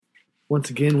Once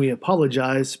again, we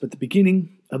apologize, but the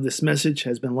beginning of this message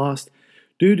has been lost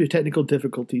due to technical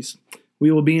difficulties.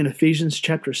 We will be in Ephesians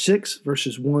chapter 6,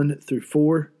 verses 1 through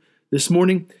 4 this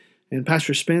morning, and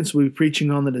Pastor Spence will be preaching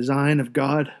on the design of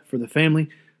God for the family.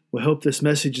 We hope this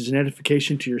message is an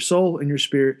edification to your soul and your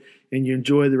spirit, and you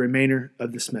enjoy the remainder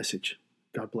of this message.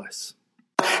 God bless.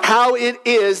 How it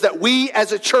is that we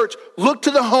as a church look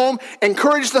to the home,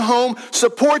 encourage the home,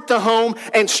 support the home,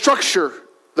 and structure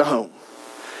the home.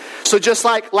 So just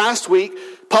like last week,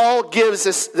 Paul gives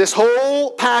this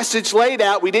whole passage laid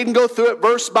out. We didn't go through it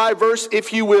verse by verse,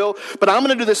 if you will, but I'm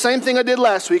going to do the same thing I did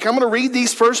last week. I'm going to read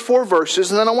these first 4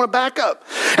 verses, and then I want to back up.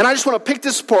 And I just want to pick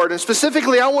this apart. And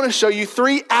specifically, I want to show you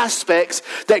 3 aspects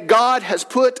that God has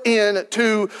put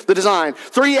into the design.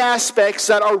 3 aspects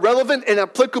that are relevant and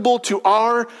applicable to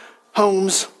our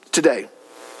homes today.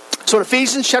 So in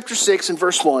Ephesians chapter 6 and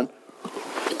verse 1,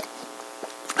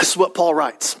 this is what Paul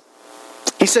writes.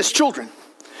 He says, "Children,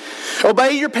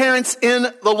 obey your parents in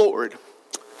the Lord,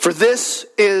 for this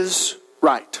is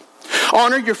right.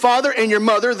 Honor your father and your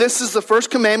mother. This is the first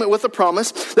commandment with a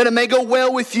promise, that it may go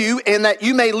well with you and that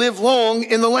you may live long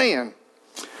in the land.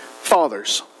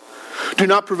 Fathers, do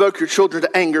not provoke your children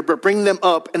to anger, but bring them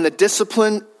up in the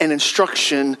discipline and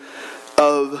instruction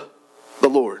of the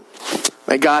Lord."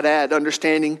 May God add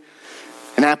understanding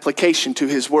and application to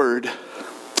His word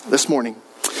this morning.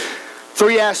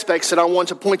 3 aspects that I want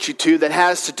to point you to that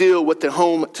has to deal with the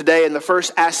home today. And the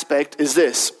first aspect is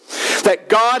this: that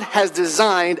God has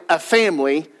designed a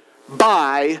family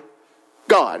by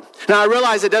God. Now I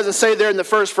realize it doesn't say there in the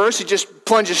first verse. He just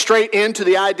plunges straight into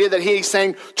the idea that he's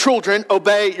saying, children,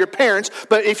 obey your parents.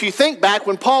 But if you think back,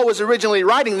 when Paul was originally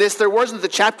writing this, there wasn't the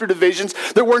chapter divisions,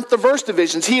 there weren't the verse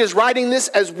divisions. He is writing this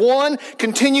as one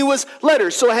continuous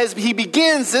letter. So as he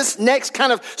begins this next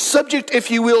kind of subject,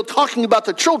 if you will, talking about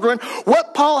the children,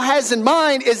 what Paul has in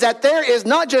mind is that there is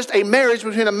not just a marriage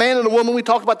between a man and a woman. We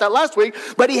talked about that last week.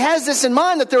 But he has this in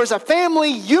mind that there is a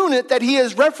family unit that he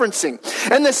is referencing.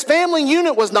 And this family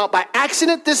unit was not by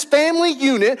accident. This family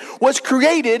unit was created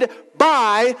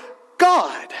by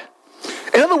God.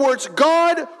 In other words,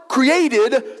 God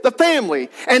created the family.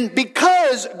 And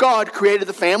because God created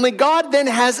the family, God then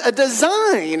has a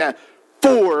design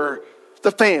for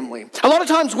the family. A lot of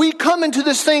times we come into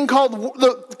this thing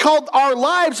called our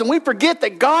lives, and we forget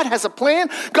that God has a plan,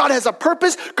 God has a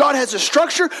purpose, God has a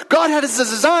structure, God has a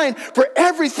design for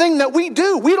everything that we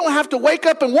do. We don't have to wake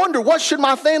up and wonder, what should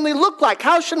my family look like?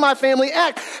 How should my family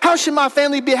act? How should my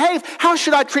family behave? How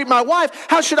should I treat my wife?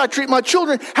 How should I treat my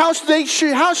children? How should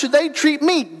they treat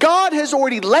me? God has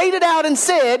already laid it out and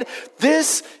said,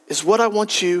 this is what I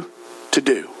want you to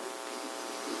do.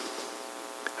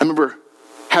 I remember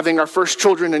having our first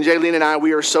children, and Jaylene and I,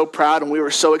 we were so proud and we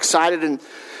were so excited. And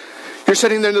you're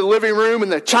sitting there in the living room and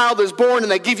the child is born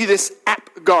and they give you this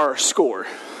APGAR score.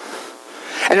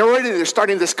 And already they're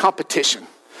starting this competition.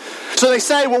 So they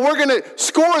say, well, we're going to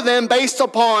score them based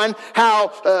upon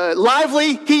how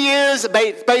lively he is,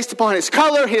 based upon his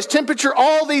color, his temperature,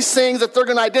 all these things that they're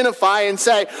going to identify and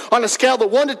say, on a scale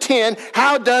of 1 to 10,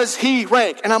 how does he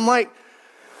rank? And I'm like,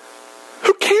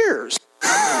 who cares?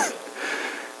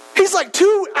 He's like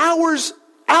 2 hours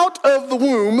out of the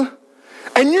womb,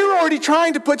 and you're already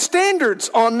trying to put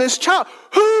standards on this child.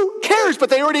 Who cares? But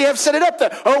they already have set it up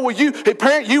that, oh, well,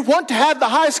 parent, you want to have the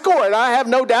high score. And I have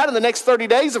no doubt in the next 30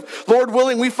 days, if Lord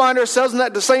willing, we find ourselves in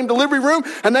the same delivery room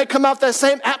and they come out that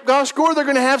same APGAR score, they're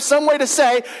going to have some way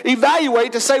to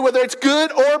evaluate to say whether it's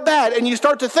good or bad. And you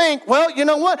start to think, well, you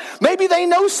know what? Maybe they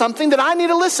know something that I need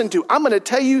to listen to. I'm going to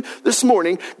tell you this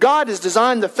morning, God has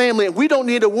designed the family, and we don't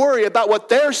need to worry about what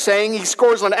they're saying. He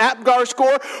scores on an APGAR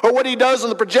score, or what he does on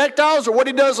the projectiles, or what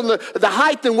he does on the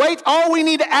height and weight. All we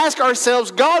need to ask ourselves,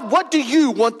 God, what do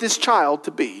you want this child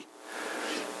to be?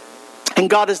 And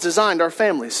God has designed our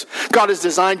families. God has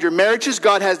designed your marriages.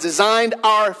 God has designed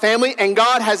our family. And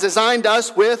God has designed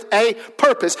us with a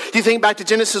purpose. You think back to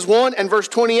Genesis 1 and verse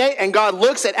 28. And God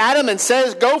looks at Adam and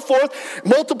says, go forth,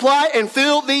 multiply, and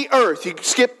fill the earth. You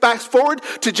skip back forward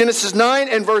to Genesis 9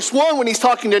 and verse 1 when he's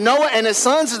talking to Noah and his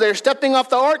sons as they're stepping off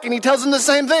the ark. And he tells them the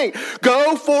same thing.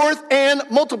 Go forth and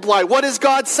multiply. What is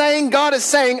God saying? God is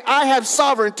saying, I have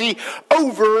sovereignty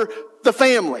over the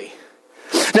family.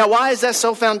 Now, why is that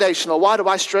so foundational? Why do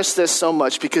I stress this so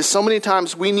much? Because so many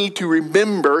times we need to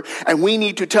remember and we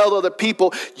need to tell other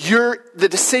people, the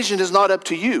decision is not up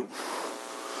to you.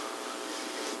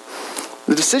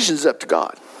 The decision is up to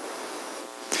God.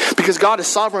 Because God is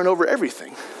sovereign over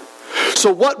everything.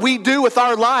 So what we do with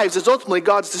our lives is ultimately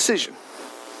God's decision.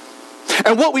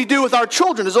 And what we do with our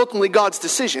children is ultimately God's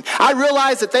decision. I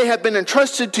realize that they have been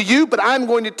entrusted to you, but I'm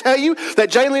going to tell you that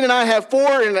Jaylene and I have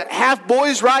 4.5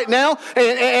 boys right now,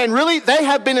 and really they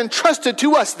have been entrusted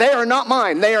to us. They are not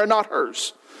mine. They are not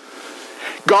hers.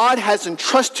 God has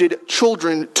entrusted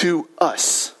children to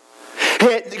us.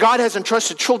 God has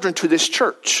entrusted children to this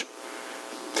church.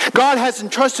 God has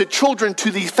entrusted children to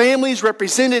the families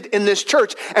represented in this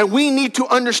church. And we need to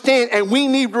understand and we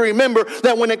need to remember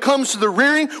that when it comes to the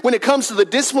rearing, when it comes to the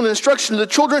discipline and instruction of the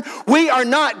children, we are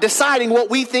not deciding what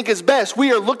we think is best.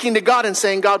 We are looking to God and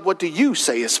saying, God, what do you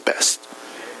say is best?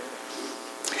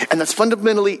 And that's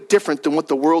fundamentally different than what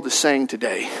the world is saying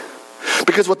today.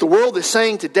 Because what the world is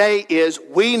saying today is,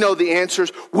 we know the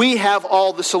answers, we have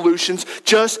all the solutions,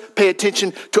 just pay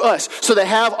attention to us. So they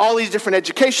have all these different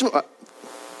educational...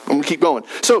 I'm going to keep going.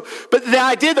 But the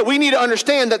idea that we need to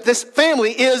understand that this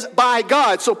family is by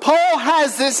God. So Paul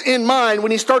has this in mind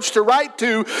when he starts to write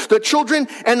to the children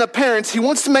and the parents. He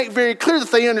wants to make very clear that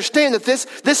they understand that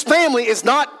this family is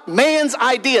not man's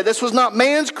idea. This was not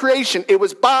man's creation. It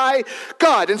was by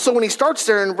God. And so when he starts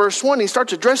there in verse 1, he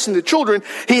starts addressing the children.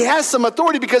 He has some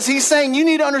authority because he's saying, you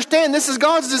need to understand this is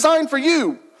God's design for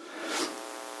you.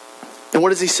 And what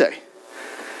does he say?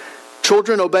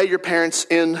 Children, obey your parents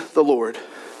in the Lord,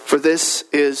 for this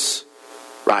is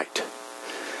right.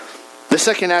 The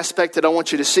second aspect that I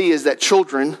want you to see is that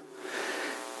children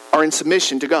are in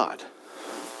submission to God.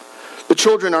 The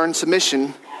children are in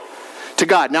submission to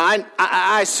God. Now,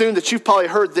 I assume that you've probably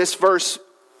heard this verse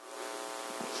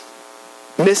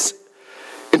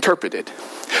misinterpreted,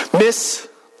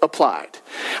 misapplied.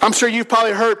 I'm sure you've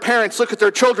probably heard parents look at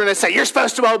their children and say, you're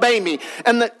supposed to obey me.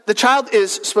 And the child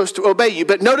is supposed to obey you.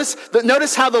 But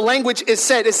notice how the language is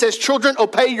said. It says, children,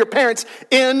 obey your parents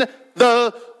in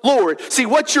the Lord. See,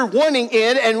 what you're wanting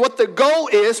in and what the goal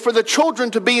is for the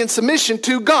children to be in submission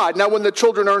to God. Now, when the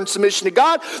children are in submission to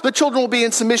God, the children will be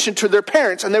in submission to their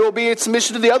parents, and they will be in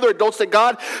submission to the other adults that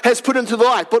God has put into their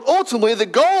life. But ultimately, the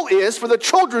goal is for the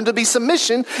children to be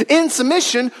in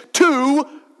submission to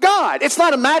God. It's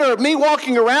not a matter of me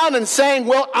walking around and saying,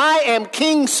 well, I am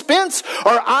King Spence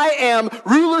or I am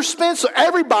Ruler Spence. So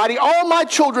everybody, all my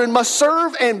children must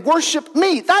serve and worship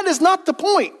me. That is not the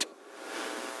point.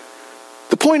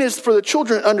 The point is for the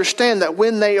children to understand that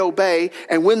when they obey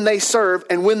and when they serve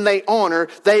and when they honor,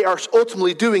 they are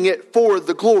ultimately doing it for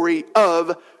the glory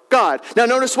of God. Now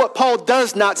notice what Paul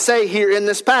does not say here in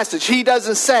this passage. He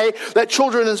doesn't say that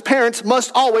children and parents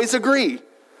must always agree.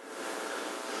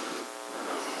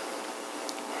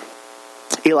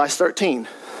 Eli's 13.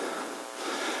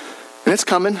 And it's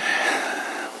coming.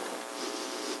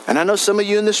 And I know some of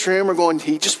you in this room are going,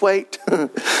 just wait.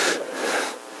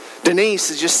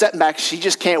 Denise is just sitting back. She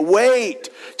just can't wait.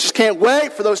 Just can't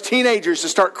wait for those teenagers to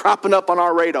start cropping up on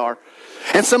our radar.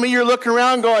 And some of you are looking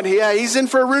around going, yeah, he's in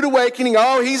for a rude awakening.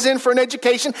 Oh, he's in for an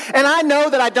education. And I know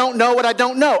that I don't know what I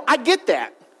don't know. I get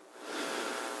that.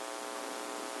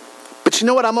 But you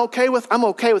know what I'm okay with? I'm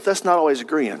okay with us not always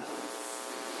agreeing.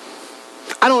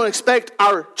 I don't expect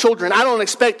our children, I don't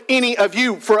expect any of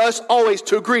you for us always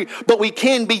to agree, but we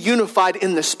can be unified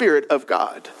in the Spirit of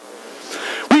God.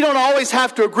 We don't always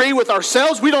have to agree with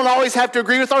ourselves. We don't always have to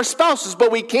agree with our spouses,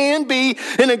 but we can be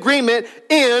in agreement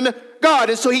in God.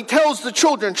 And so he tells the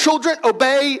children,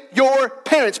 obey your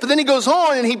parents. But then he goes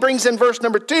on and he brings in verse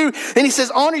number 2 and he says,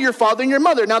 honor your father and your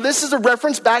mother. Now this is a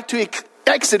reference back to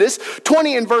Exodus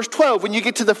 20 and verse 12. When you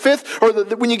get to the fifth, or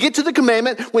when you get to the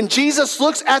commandment, when Jesus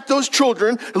looks at those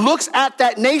children, looks at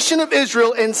that nation of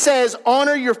Israel and says,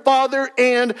 honor your father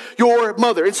and your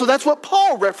mother. And so that's what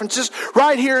Paul references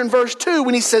right here in verse 2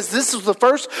 when he says this is the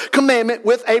first commandment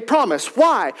with a promise.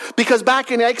 Why? Because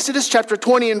back in Exodus chapter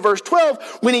 20 and verse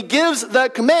 12, when he gives the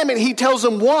commandment, he tells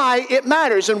them why it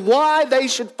matters and why they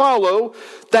should follow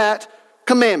that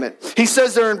commandment. He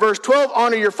says there in verse 12,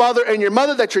 honor your father and your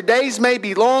mother that your days may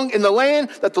be long in the land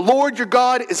that the Lord your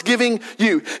God is giving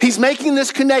you. He's making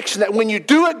this connection that when you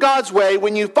do it God's way,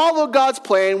 when you follow God's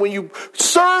plan, when you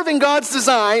serve in God's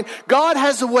design, God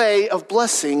has a way of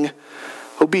blessing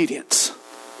obedience.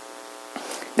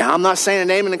 Now, I'm not saying a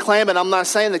name and a claim, and I'm not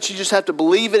saying that you just have to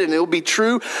believe it and it will be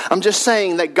true. I'm just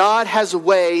saying that God has a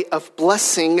way of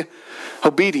blessing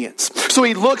obedience. So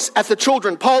he looks at the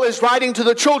children. Paul is writing to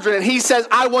the children and he says,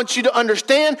 I want you to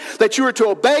understand that you are to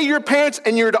obey your parents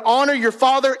and you're to honor your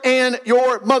father and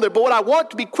your mother. But what I want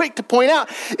to be quick to point out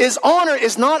is honor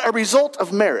is not a result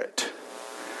of merit.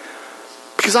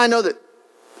 Because I know that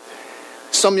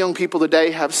some young people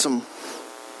today have some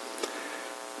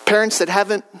parents that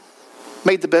haven't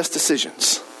made the best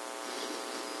decisions.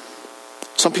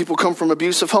 Some people come from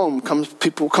abusive homes.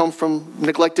 People come from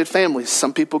neglected families.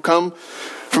 Some people come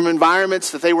from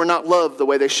environments that they were not loved the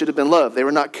way they should have been loved. They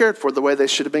were not cared for the way they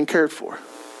should have been cared for.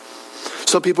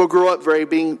 Some people grow up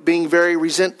being very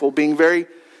resentful, being very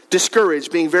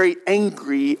discouraged, being very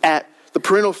angry at the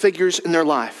parental figures in their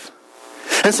life.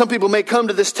 And some people may come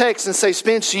to this text and say,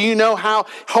 Spence, do you know how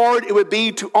hard it would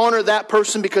be to honor that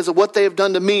person because of what they have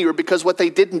done to me or because what they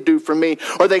didn't do for me?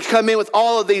 Or they come in with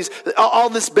all this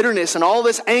bitterness and all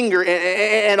this anger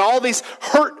and all these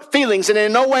hurt feelings. And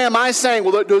in no way am I saying,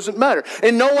 well, that doesn't matter.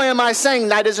 In no way am I saying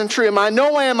that isn't true. In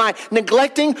no way am I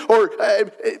neglecting or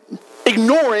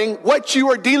ignoring what you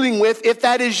are dealing with if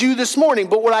that is you this morning.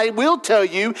 But what I will tell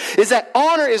you is that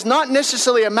honor is not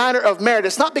necessarily a matter of merit.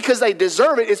 It's not because they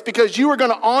deserve it. It's because you are going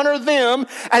to honor them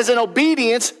as an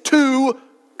obedience to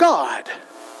God.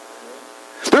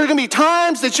 There are going to be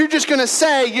times that you're just going to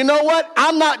say, you know what?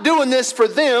 I'm not doing this for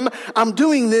them. I'm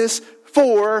doing this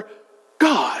for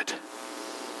God.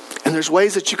 And there's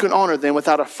ways that you can honor them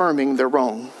without affirming their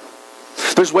wrong.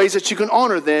 There's ways that you can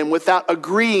honor them without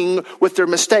agreeing with their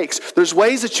mistakes. There's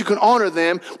ways that you can honor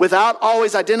them without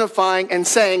always identifying and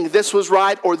saying this was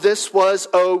right or this was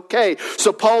okay.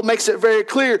 So Paul makes it very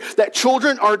clear that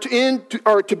children are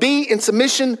to be in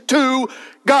submission to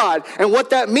God. And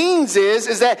what that means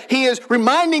is that he is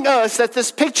reminding us that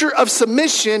this picture of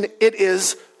submission, it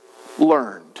is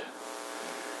learned.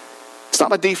 It's not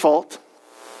by default.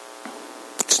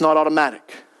 It's not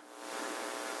automatic.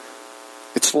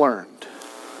 It's learned.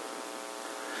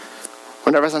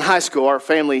 Whenever I was in high school, our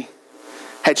family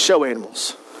had show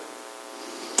animals.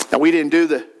 Now, we didn't do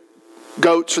the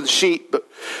goats or the sheep, but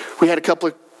we had a couple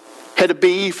of head of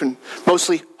beef and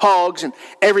mostly hogs. And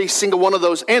every single one of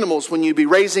those animals, when you'd be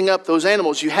raising up those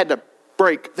animals, you had to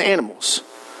break the animals.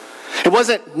 It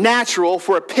wasn't natural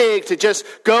for a pig to just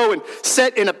go and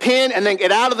sit in a pen and then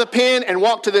get out of the pen and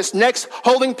walk to this next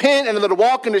holding pen and then to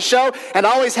walk in the show and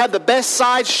always have the best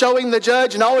side showing the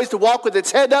judge and always to walk with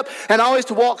its head up and always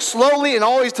to walk slowly and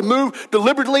always to move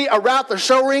deliberately around the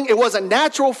show ring. It wasn't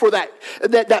natural for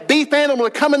that beef animal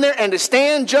to come in there and to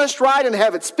stand just right and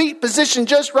have its feet positioned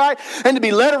just right and to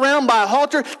be led around by a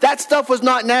halter. That stuff was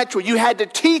not natural. You had to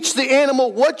teach the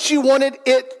animal what you wanted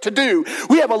it to do.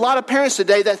 We have a lot of parents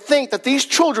today that think that these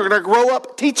children are going to grow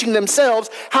up teaching themselves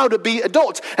how to be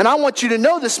adults. And I want you to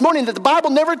know this morning that the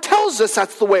Bible never tells us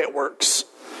that's the way it works.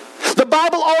 The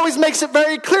Bible always makes it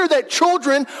very clear that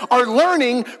children are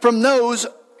learning from those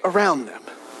around them.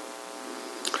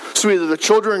 So either the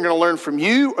children are going to learn from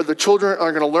you or the children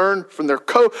are going to learn from their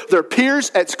peers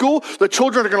at school. The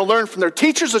children are going to learn from their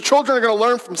teachers. The children are going to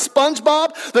learn from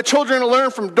SpongeBob. The children are going to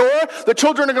learn from Dora. The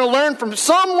children are going to learn from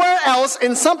somewhere else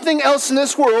and something else in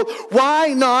this world. Why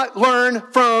not learn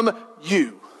from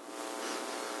you?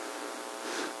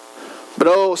 But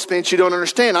oh, Spence, you don't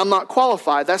understand. I'm not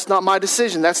qualified. That's not my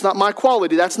decision. That's not my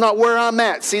quality. That's not where I'm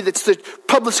at. See, that's the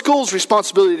public school's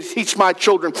responsibility to teach my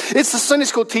children. It's the Sunday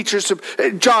school teacher's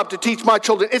job to teach my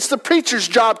children. It's the preacher's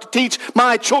job to teach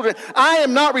my children. I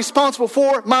am not responsible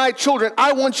for my children.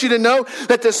 I want you to know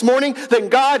that this morning, that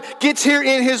God gets here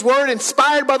in his word,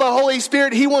 inspired by the Holy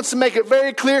Spirit. He wants to make it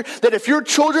very clear that if your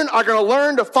children are going to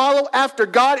learn to follow after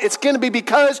God, it's going to be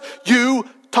because you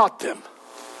taught them.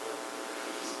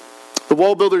 The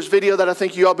Wall Builders video that I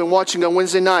think you all been watching on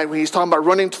Wednesday night when he's talking about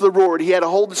running to the roar, he had a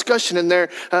whole discussion in there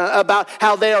about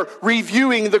how they are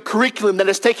reviewing the curriculum that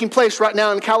is taking place right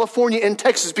now in California and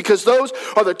Texas, because those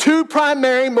are the two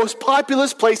primary, most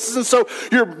populous places. And so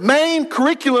your main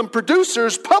curriculum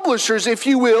producers, publishers, if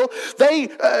you will, they,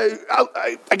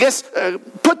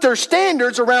 put their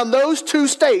standards around those two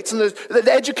states and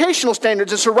the educational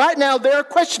standards. And so right now they're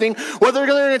questioning whether they're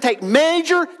going to take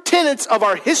major tenets of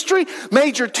our history,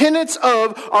 major tenets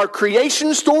of our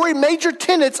creation story, major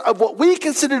tenets of what we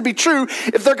consider to be true,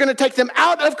 if they're going to take them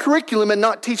out of curriculum and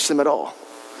not teach them at all.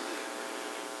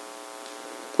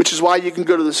 Which is why you can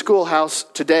go to the schoolhouse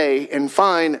today and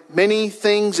find many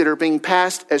things that are being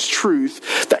passed as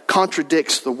truth that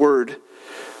contradicts the Word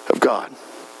of God.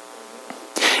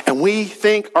 And we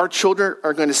think our children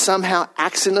are going to somehow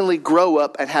accidentally grow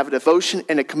up and have a devotion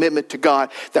and a commitment to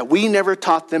God that we never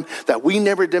taught them, that we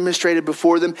never demonstrated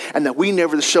before them, and that we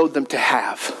never showed them to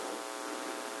have.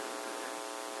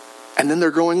 And then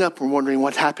they're growing up and wondering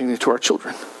what's happening to our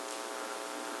children.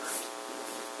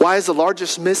 Why is the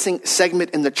largest missing segment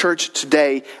in the church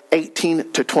today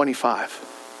 18 to 25?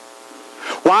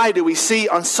 Why do we see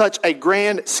on such a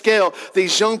grand scale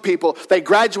these young people, they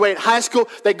graduate high school,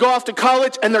 they go off to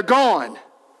college, and they're gone?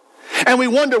 And we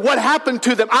wonder what happened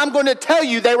to them. I'm going to tell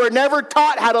you, they were never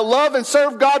taught how to love and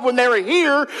serve God when they were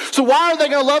here. So why are they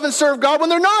going to love and serve God when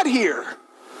they're not here?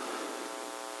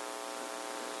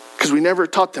 because we never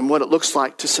taught them what it looks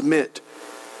like to submit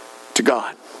to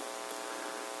God.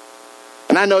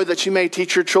 And I know that you may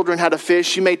teach your children how to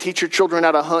fish. You may teach your children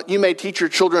how to hunt. You may teach your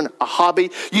children a hobby.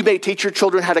 You may teach your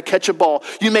children how to catch a ball.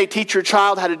 You may teach your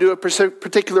child how to do a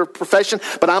particular profession.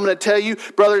 But I'm going to tell you,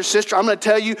 brother and sister, I'm going to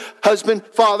tell you, husband,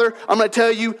 father, I'm going to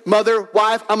tell you, mother,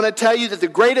 wife, I'm going to tell you that the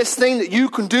greatest thing that you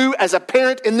can do as a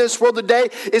parent in this world today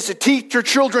is to teach your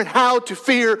children how to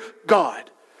fear God.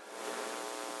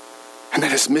 And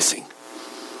that is missing,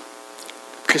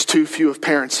 because too few of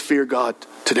parents fear God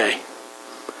today.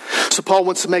 So Paul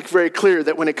wants to make very clear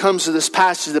that when it comes to this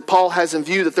passage, that Paul has in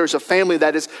view that there's a family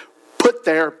that is put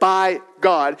there by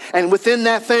God. And within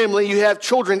that family, you have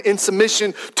children in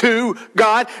submission to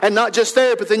God. And not just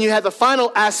there, but then you have the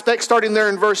final aspect starting there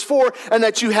in verse 4, and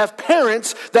that you have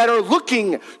parents that are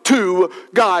looking to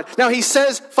God. Now he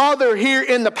says father here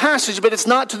in the passage, but it's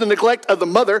not to the neglect of the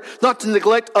mother, not to the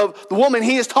neglect of the woman.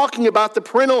 He is talking about the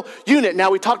parental unit.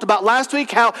 Now we talked about last week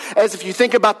how, as if you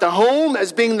think about the home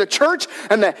as being the church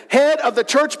and the head of the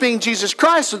church being Jesus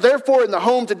Christ. So therefore in the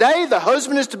home today, the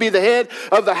husband is to be the head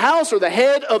of the house or the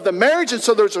head of the marriage. And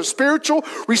so there's a spiritual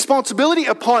responsibility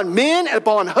upon men,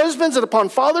 upon husbands, and upon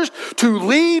fathers to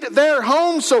lead their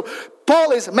home. So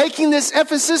Paul is making this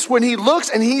emphasis when he looks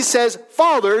and he says,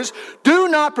 fathers, do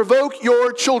not provoke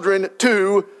your children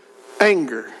to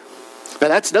anger. Now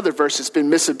that's another verse that's been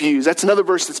misabused. That's another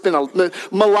verse that's been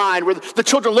maligned, where the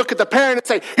children look at the parent and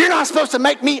say, you're not supposed to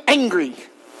make me angry.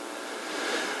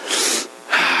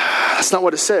 That's not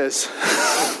what it says.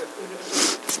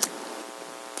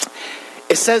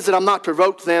 It says that I'm not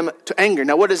provoked them to anger.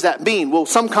 Now, what does that mean? Well,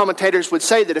 some commentators would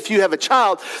say that if you have a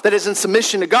child that is in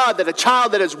submission to God, that a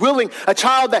child that is willing, a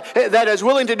child that is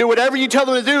willing to do whatever you tell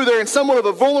them to do, they're in somewhat of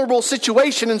a vulnerable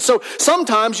situation. And so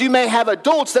sometimes you may have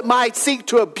adults that might seek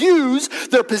to abuse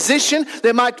their position.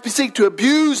 They might seek to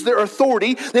abuse their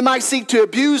authority. They might seek to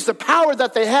abuse the power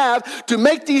that they have to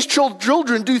make these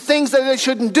children do things that they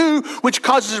shouldn't do, which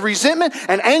causes resentment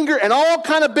and anger and all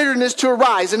kind of bitterness to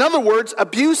arise. In other words,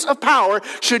 abuse of power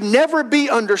should never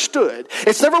be understood.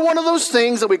 It's never one of those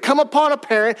things that we come upon a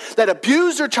parent that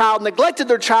abused their child, neglected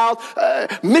their child,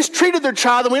 mistreated their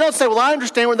child, and we don't say, well, I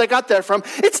understand where they got that from.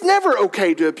 It's never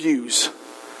okay to abuse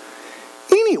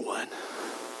anyone.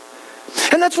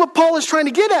 And that's what Paul is trying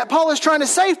to get at. Paul is trying to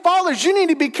say, fathers, you need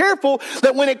to be careful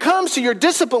that when it comes to your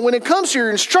discipline, when it comes to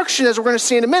your instruction, as we're going to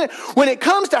see in a minute, when it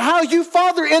comes to how you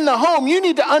father in the home, you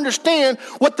need to understand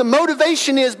what the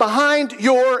motivation is behind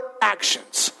your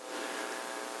actions.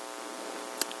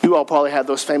 You all probably have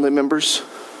those family members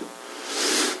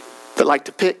that like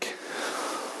to pick.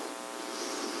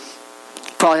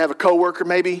 Probably have a coworker,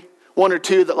 maybe one or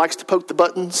two, that likes to poke the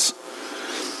buttons.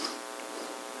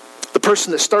 The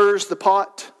person that stirs the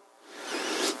pot.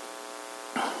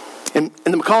 In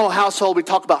the McConnell household, we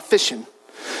talk about fishing.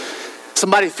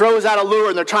 Somebody throws out a lure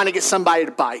and they're trying to get somebody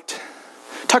to bite.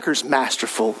 Tucker's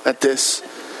masterful at this.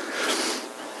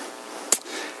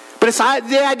 But it's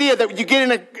the idea that you get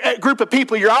in a group of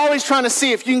people, you're always trying to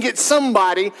see if you can get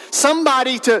somebody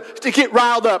to get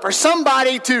riled up, or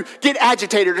somebody to get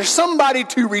agitated, or somebody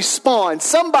to respond,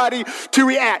 somebody to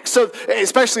react. So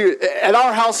especially at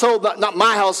our household, not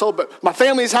my household, but my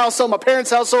family's household, my parents'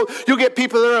 household, you'll get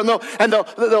people there and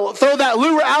they'll throw that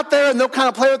lure out there and they'll kind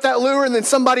of play with that lure, and then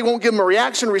somebody won't give them a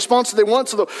reaction, a response that they want,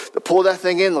 so they'll pull that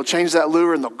thing in, they'll change that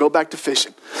lure, and they'll go back to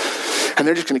fishing. And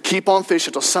they're just going to keep on fishing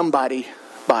until somebody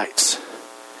bites.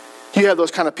 You have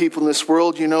those kind of people in this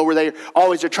world, where they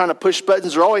always are trying to push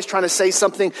buttons. They're always trying to say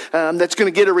something that's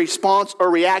going to get a response or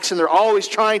reaction. They're always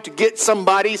trying to get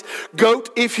somebody's goat,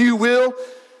 if you will.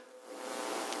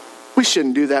 We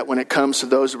shouldn't do that when it comes to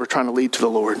those that we're trying to lead to the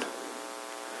Lord.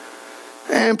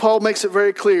 And Paul makes it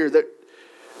very clear that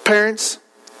parents,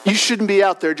 you shouldn't be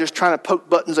out there just trying to poke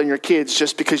buttons on your kids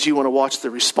just because you want to watch the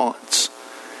response.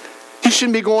 You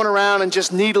shouldn't be going around and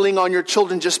just needling on your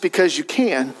children just because you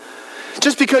can.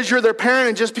 Just because you're their parent,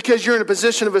 and just because you're in a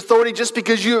position of authority, just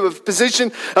because you have a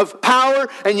position of power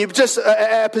and you've just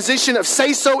a position of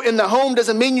say-so in the home,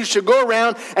 doesn't mean you should go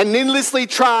around and needlessly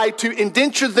try to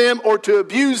indenture them or to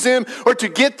abuse them or to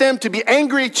get them to be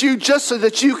angry at you just so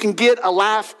that you can get a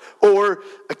laugh or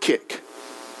a kick.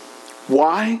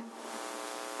 Why?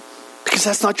 Because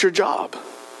that's not your job.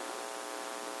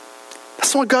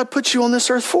 That's not what God put you on this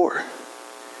earth for.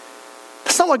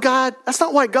 That's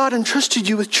not why God entrusted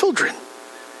you with children.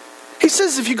 He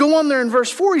says, if you go on there in verse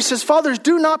 4, he says, fathers,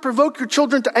 do not provoke your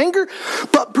children to anger,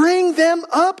 but bring them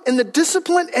up in the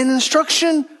discipline and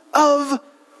instruction of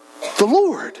the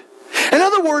Lord. In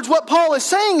other words, what Paul is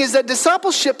saying is that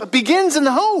discipleship begins in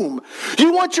the home.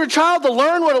 You want your child to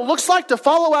learn what it looks like to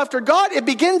follow after God? It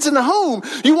begins in the home.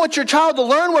 You want your child to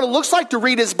learn what it looks like to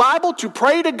read his Bible, to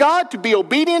pray to God, to be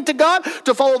obedient to God,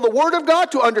 to follow the Word of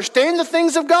God, to understand the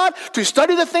things of God, to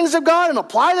study the things of God and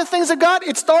apply the things of God?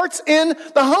 It starts in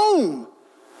the home.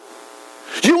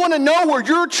 You want to know where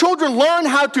your children learn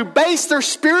how to base their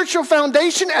spiritual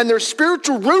foundation and their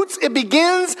spiritual roots? It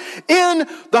begins in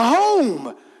the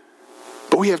home.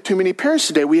 But we have too many parents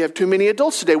today. We have too many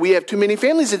adults today. We have too many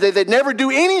families today that never do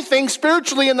anything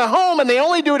spiritually in the home, and they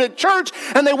only do it at church,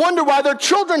 and they wonder why their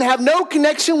children have no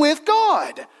connection with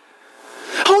God.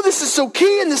 Oh, this is so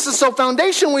key and this is so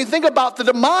foundational when we think about the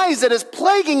demise that is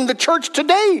plaguing the church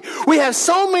today. We have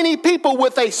so many people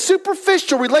with a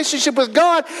superficial relationship with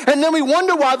God, and then we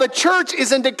wonder why the church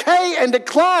is in decay and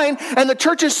decline, and the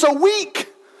church is so weak.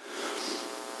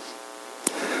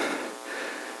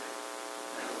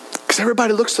 Because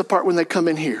everybody looks the part when they come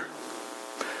in here.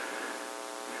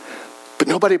 But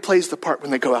nobody plays the part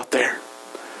when they go out there.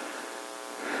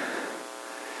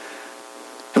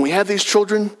 And we have these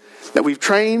children that we've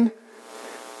trained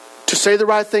to say the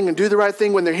right thing and do the right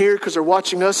thing when they're here because they're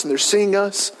watching us and they're seeing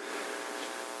us.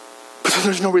 But then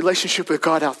there's no relationship with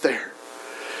God out there.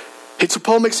 And so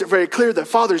Paul makes it very clear that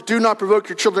fathers, do not provoke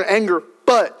your children to anger,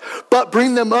 but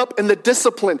bring them up in the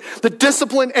discipline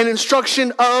and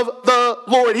instruction of the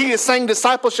Lord. He is saying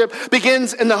discipleship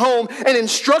begins in the home, and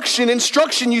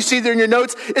instruction, you see there in your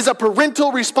notes, is a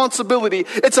parental responsibility.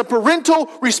 It's a parental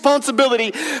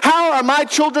responsibility. How are my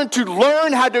children to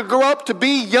learn how to grow up to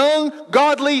be young,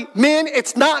 godly men?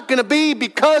 It's not going to be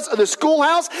because of the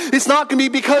schoolhouse. It's not going to be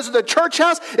because of the church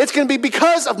house. It's going to be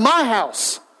because of my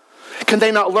house. Can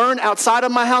they not learn outside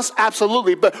of my house?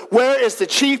 Absolutely. But where is the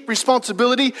chief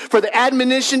responsibility for the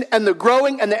admonition and the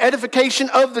growing and the edification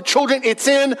of the children? It's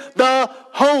in the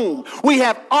home. We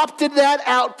have opted that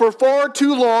out for far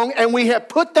too long, and we have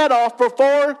put that off for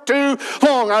far too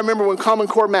long. I remember when Common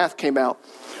Core math came out.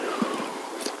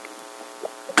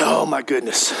 Oh my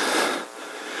goodness.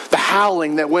 The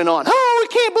howling that went on. Oh, we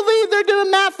can't believe they're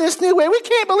doing math this new way. We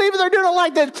can't believe they're doing it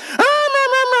like this.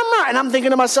 And I'm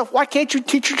thinking to myself, why can't you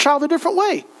teach your child a different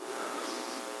way?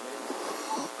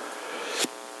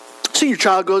 So your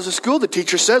child goes to school, the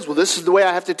teacher says, well, this is the way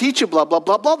I have to teach you, blah, blah,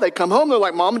 blah, blah. They come home, they're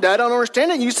like, Mom and Dad, I don't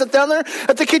understand it. And you sit down there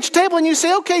at the kitchen table and you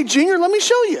say, okay, Junior, let me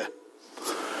show you.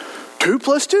 2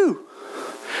 + 2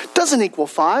 doesn't equal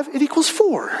 5, it equals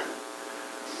 4.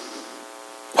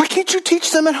 Why can't you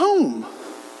teach them at home?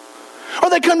 Or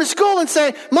they come to school and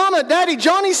say, Mama, Daddy,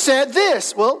 Johnny said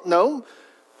this. Well, no.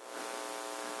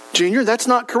 Junior, that's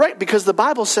not correct because the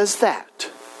Bible says that.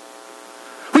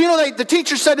 Well, you know, the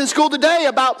teacher said in school today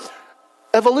about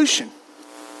evolution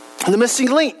and the missing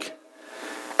link.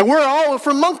 And we're all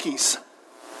from monkeys.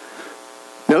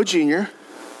 No, Junior.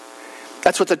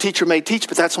 That's what the teacher may teach,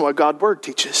 but that's not what God's word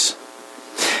teaches.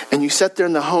 And you sit there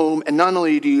in the home, and not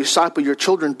only do you disciple your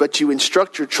children, but you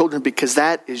instruct your children because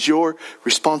that is your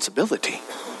responsibility.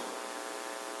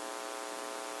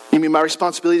 You mean my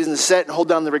responsibility isn't to sit and hold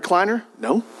down the recliner?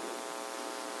 No.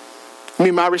 You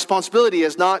mean my responsibility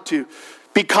is not to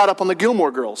be caught up on the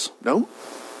Gilmore Girls? No.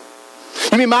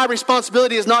 You mean my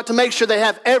responsibility is not to make sure they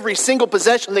have every single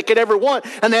possession they could ever want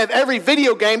and they have every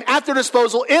video game at their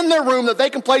disposal in their room that they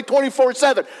can play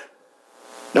 24/7?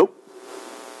 Nope.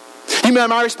 You mean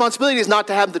my responsibility is not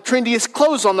to have the trendiest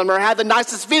clothes on them or have the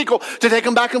nicest vehicle to take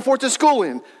them back and forth to school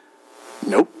in?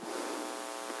 Nope.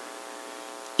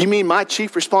 You mean my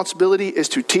chief responsibility is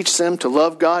to teach them to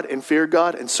love God and fear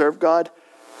God and serve God?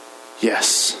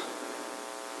 Yes.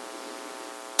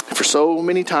 And for so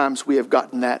many times we have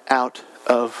gotten that out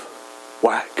of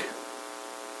whack.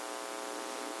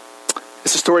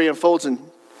 As the story unfolds in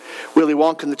Willy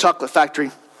Wonka and the Chocolate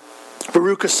Factory,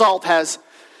 Veruca Salt has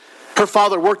her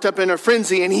father worked up in a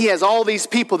frenzy, and he has all these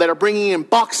people that are bringing in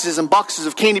boxes and boxes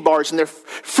of candy bars, and they're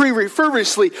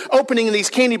feverishly opening these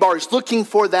candy bars looking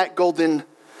for that golden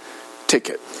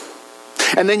ticket.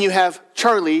 And then you have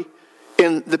Charlie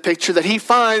in the picture that he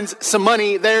finds some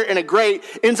money there in a grate,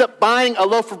 ends up buying a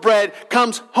loaf of bread,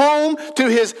 comes home to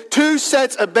his 2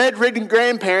 sets of bedridden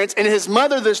grandparents and his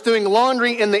mother that's doing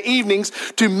laundry in the evenings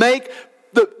to make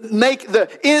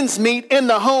the ends meet in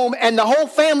the home, and the whole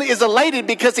family is elated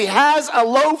because he has a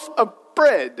loaf of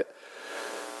bread.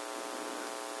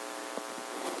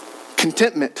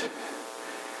 Contentment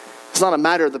is not a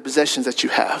matter of the possessions that you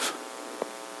have.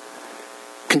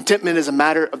 Contentment is a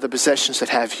matter of the possessions that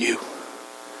have you.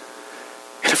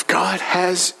 And if God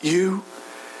has you,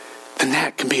 then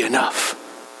that can be enough.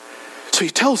 So he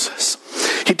tells us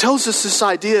this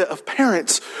idea of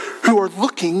parents who are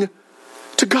looking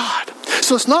to God.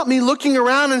 So it's not me looking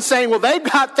around and saying, well, they've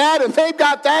got that and they've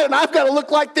got that and I've got to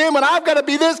look like them and I've got to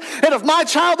be this. And if my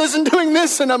child isn't doing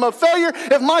this, then I'm a failure.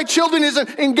 If my children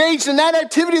isn't engaged in that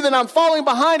activity, then I'm falling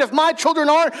behind. If my children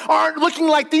aren't looking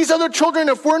like these other children,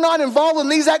 if we're not involved in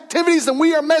these activities, then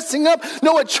we are messing up.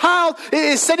 No, a child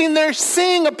is sitting there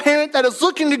seeing a parent that is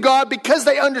looking to God because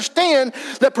they understand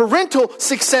that parental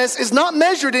success is not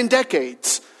measured in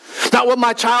decades. Not what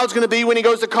my child's going to be when he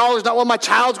goes to college. Not what my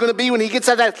child's going to be when he gets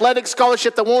that athletic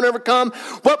scholarship that won't ever come.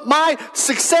 What my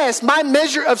success, my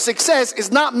measure of success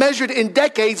is not measured in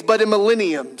decades, but in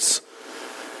millenniums.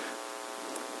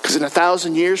 Because in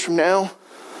 1,000 years from now,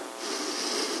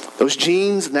 those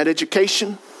genes and that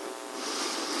education,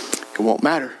 it won't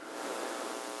matter.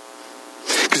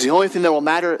 Because the only thing that will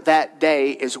matter that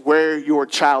day is where your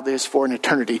child is for an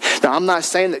eternity. Now, I'm not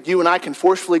saying that you and I can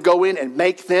forcefully go in and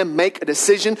make them make a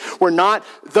decision. We're not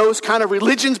those kind of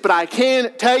religions, but I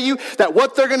can tell you that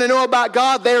what they're going to know about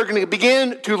God, they are going to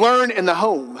begin to learn in the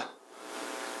home.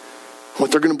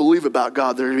 What they're going to believe about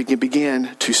God, they're going to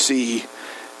begin to see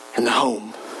in the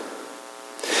home.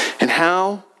 And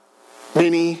how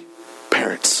many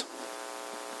parents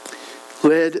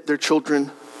led their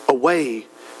children away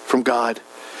from God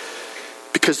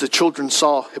because the children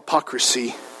saw hypocrisy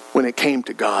when it came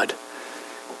to God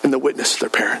and the witness of their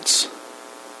parents.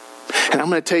 And I'm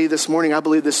going to tell you this morning, I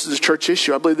believe this is a church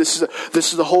issue. I believe this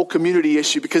is a whole community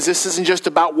issue, because this isn't just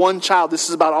about one child. This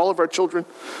is about all of our children.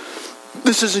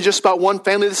 This isn't just about one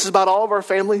family. This is about all of our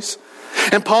families.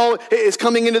 And Paul is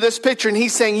coming into this picture and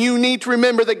he's saying, you need to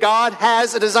remember that God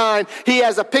has a design. He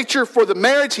has a picture for the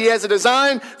marriage. He has a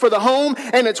design for the home.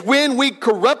 And it's when we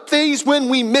corrupt these, when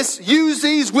we misuse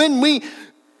these, when we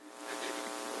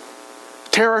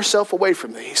tear ourselves away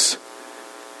from these,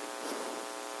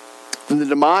 then the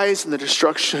demise and the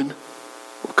destruction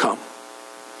will come.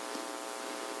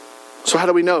 So how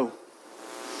do we know?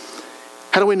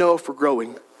 How do we know if we're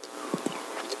growing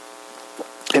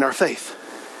in our faith?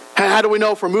 How do we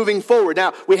know if we're moving forward?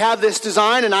 Now, we have this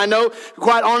design, and I know,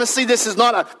 quite honestly, this is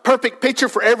not a perfect picture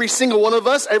for every single one of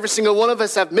us. Every single one of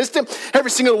us have missed it. Every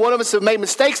single one of us have made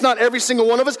mistakes. Not every single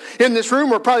one of us in this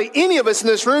room, or probably any of us in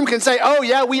this room, can say, oh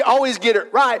yeah, we always get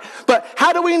it right. But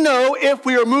how do we know if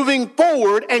we are moving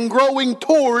forward and growing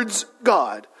towards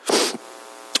God?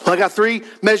 Well, I got 3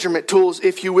 measurement tools,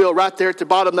 if you will, right there at the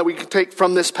bottom that we can take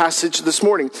from this passage this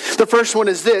morning. The first one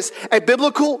is this: a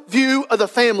biblical view of the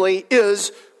family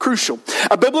is crucial.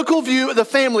 A biblical view of the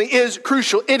family is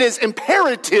crucial. It is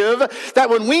imperative that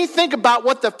when we think about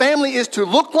what the family is to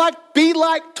look like, be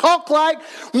like, talk like,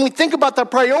 when we think about the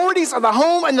priorities of the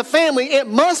home and the family, it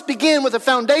must begin with a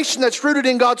foundation that's rooted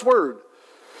in God's Word.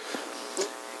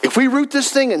 If we root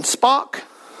this thing in Spock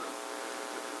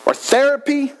or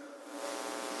therapy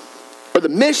or the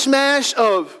mishmash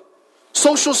of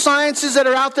social sciences that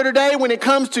are out there today when it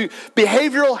comes to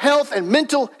behavioral health and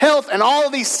mental health and all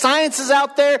of these sciences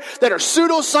out there that are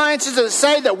pseudosciences that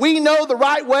say that we know the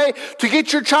right way to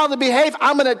get your child to behave,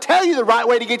 I'm going to tell you the right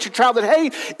way to get your child to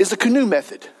behave is the canoe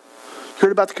method. You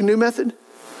heard about the canoe method?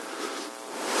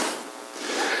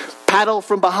 Paddle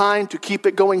from behind to keep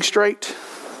it going straight.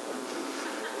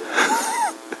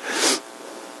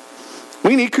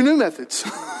 We need canoe methods.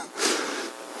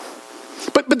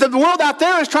 But the world out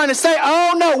there is trying to say,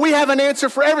 oh no, we have an answer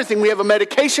for everything. We have a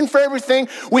medication for everything.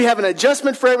 We have an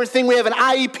adjustment for everything. We have an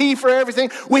IEP for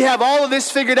everything. We have all of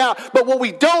this figured out. But what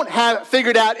we don't have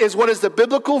figured out is what is the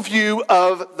biblical view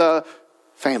of the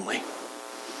family.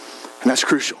 And that's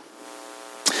crucial.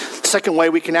 The second way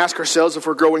we can ask ourselves if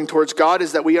we're growing towards God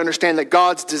is that we understand that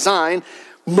God's design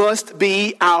must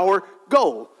be our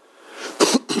goal.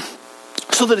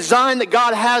 So the design that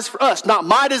God has for us, not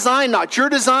my design, not your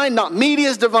design, not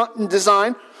media's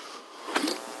design,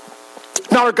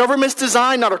 not our government's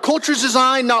design, not our culture's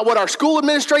design, not what our school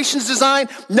administration's design,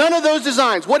 none of those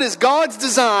designs. What is God's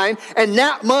design? And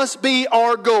that must be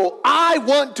our goal. I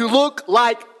want to look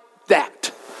like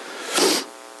that.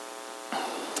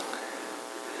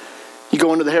 You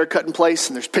go into the haircutting place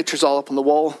and there's pictures all up on the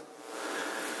wall.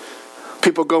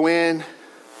 People go in.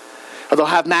 Or they'll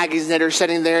have magazines that are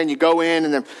sitting there and you go in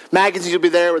and the magazines will be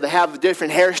there where they have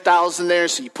different hairstyles in there.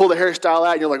 So you pull the hairstyle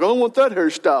out and you're like, oh, I want that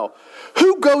hairstyle.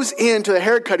 Who goes into a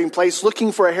haircutting place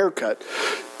looking for a haircut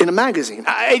in a magazine?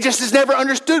 It just is never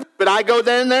understood. But I go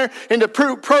down there into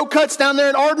Pro Cuts down there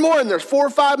in Ardmore and there's 4 or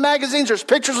 5 magazines. There's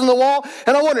pictures on the wall.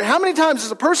 And I wonder how many times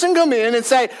does a person come in and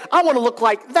say, I want to look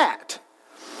like that?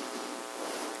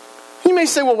 You may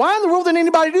say, well, why in the world did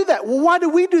anybody do that? Well, why do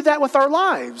we do that with our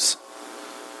lives?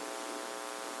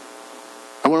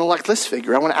 I want to look like this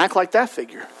figure. I want to act like that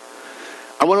figure.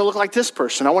 I want to look like this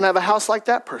person. I want to have a house like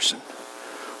that person.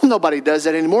 Well, nobody does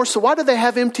that anymore, so why do they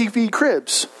have MTV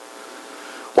Cribs?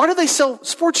 Why do they sell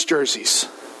sports jerseys?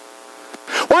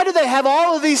 Why do they have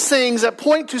all of these things that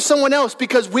point to someone else?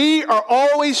 Because we are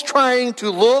always trying to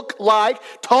look like,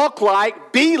 talk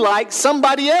like, be like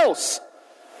somebody else.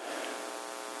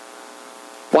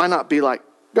 Why not be like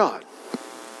God?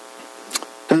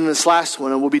 And then this last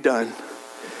one, and we'll be done.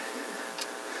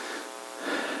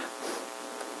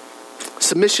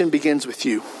 Submission begins with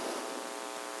you.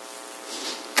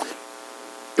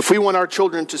 If we want our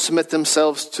children to submit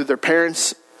themselves to their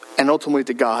parents and ultimately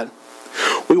to God,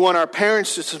 we want our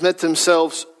parents to submit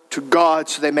themselves to God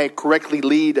so they may correctly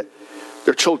lead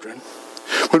their children.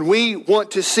 When we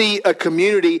want to see a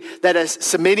community that is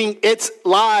submitting its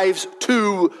lives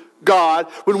to God,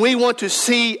 when we want to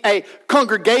see a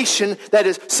congregation that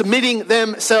is submitting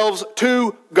themselves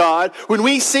to God, when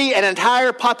we see an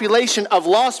entire population of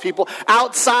lost people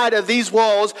outside of these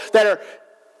walls that are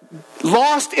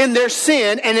lost in their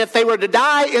sin, and if they were to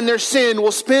die in their sin,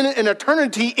 will spend an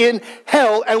eternity in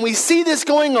hell, and we see this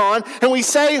going on, and we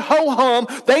say, ho hum,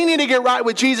 they need to get right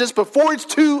with Jesus before it's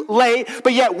too late,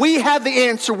 but yet we have the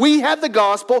answer, we have the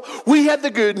gospel, we have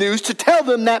the good news to tell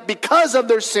them that because of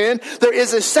their sin, there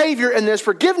is a Savior and there's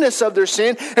forgiveness of their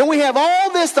sin, and we have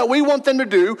all this that we want them to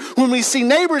do. When we see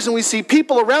neighbors and we see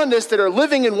people around us that are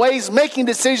living in ways, making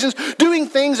decisions, doing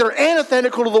things that are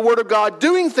antithetical to the Word of God,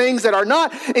 doing things that are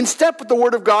not in step with the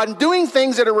Word of God, and doing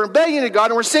things that are rebellion to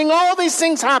God, and we're seeing all these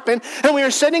things happen, and we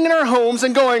are sitting in our homes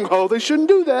and going, oh, they shouldn't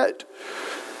do that.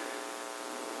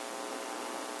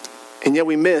 And yet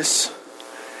we miss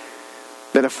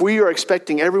that if we are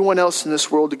expecting everyone else in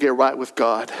this world to get right with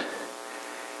God,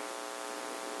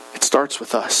 it starts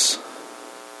with us.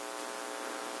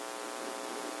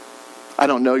 I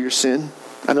don't know your sin.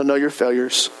 I don't know your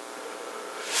failures.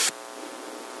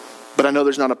 But I know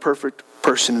there's not a perfect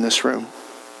person in this room.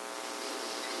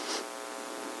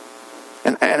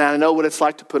 And I know what it's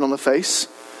like to put on the face.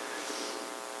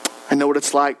 I know what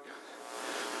it's like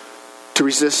to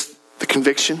resist the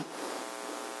conviction.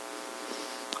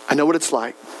 I know what it's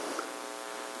like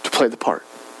to play the part.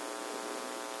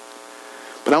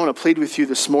 But I want to plead with you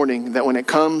this morning that when it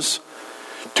comes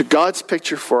to God's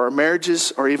picture for our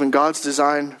marriages, or even God's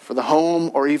design for the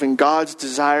home, or even God's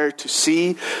desire to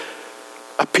see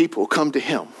a people come to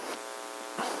Him,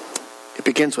 it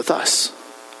begins with us.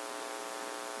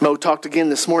 Mo talked again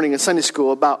this morning in Sunday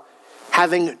school about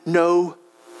having no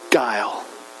guile,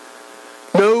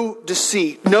 no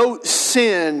deceit, no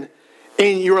sin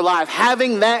in your life.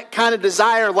 Having that kind of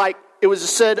desire, like it was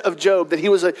said of Job, that he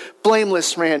was a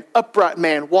blameless man, upright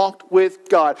man, walked with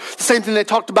God. The same thing they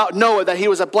talked about Noah, that he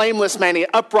was a blameless man, an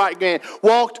upright man,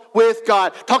 walked with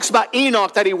God. Talks about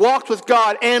Enoch, that he walked with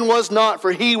God and was not,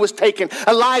 for he was taken.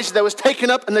 Elijah, that was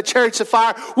taken up in the chariots of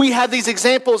fire. We have these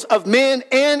examples of men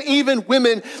and even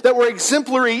women that were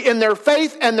exemplary in their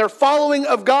faith and their following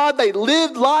of God. They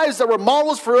lived lives that were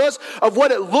models for us of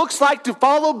what it looks like to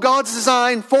follow God's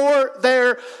design for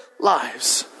their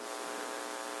lives.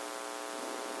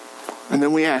 And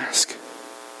then we ask,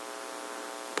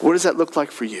 what does that look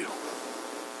like for you?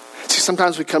 See,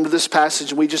 sometimes we come to this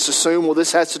passage and we just assume, well,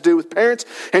 this has to do with parents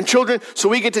and children, so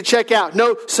we get to check out.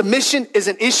 No, submission is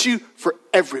an issue for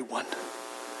everyone.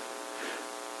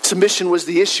 Submission was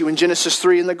the issue in Genesis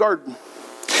 3 in the garden.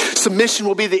 Submission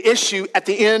will be the issue at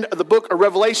the end of the book of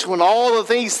Revelation when all of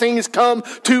these things come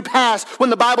to pass.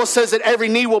 When the Bible says that every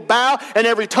knee will bow and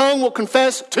every tongue will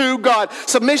confess to God.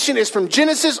 Submission is from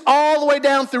Genesis all the way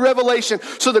down through Revelation.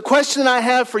 So the question I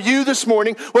have for you this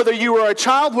morning, whether you are a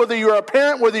child, whether you're a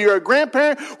parent, whether you're a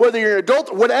grandparent, whether you're an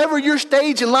adult, whatever your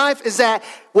stage in life is at,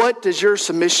 what does your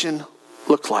submission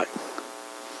look like?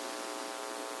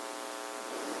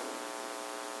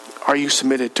 Are you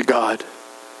submitted to God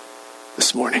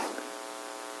this morning?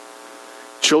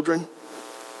 Children,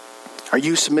 are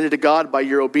you submitted to God by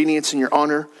your obedience and your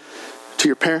honor to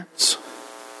your parents?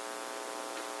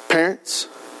 Parents,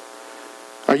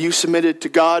 are you submitted to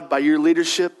God by your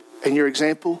leadership and your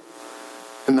example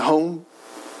in the home?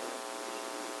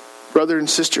 Brother and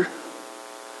sister,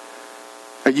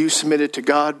 are you submitted to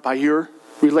God by your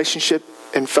relationship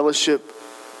and fellowship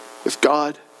with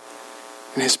God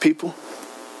and His people?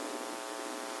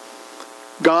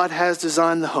 God has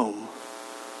designed the home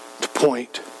to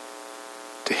point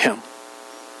to Him.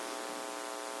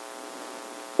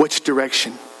 Which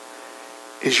direction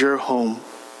is your home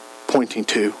pointing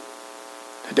to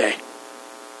today?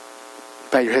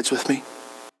 Bow your heads with me.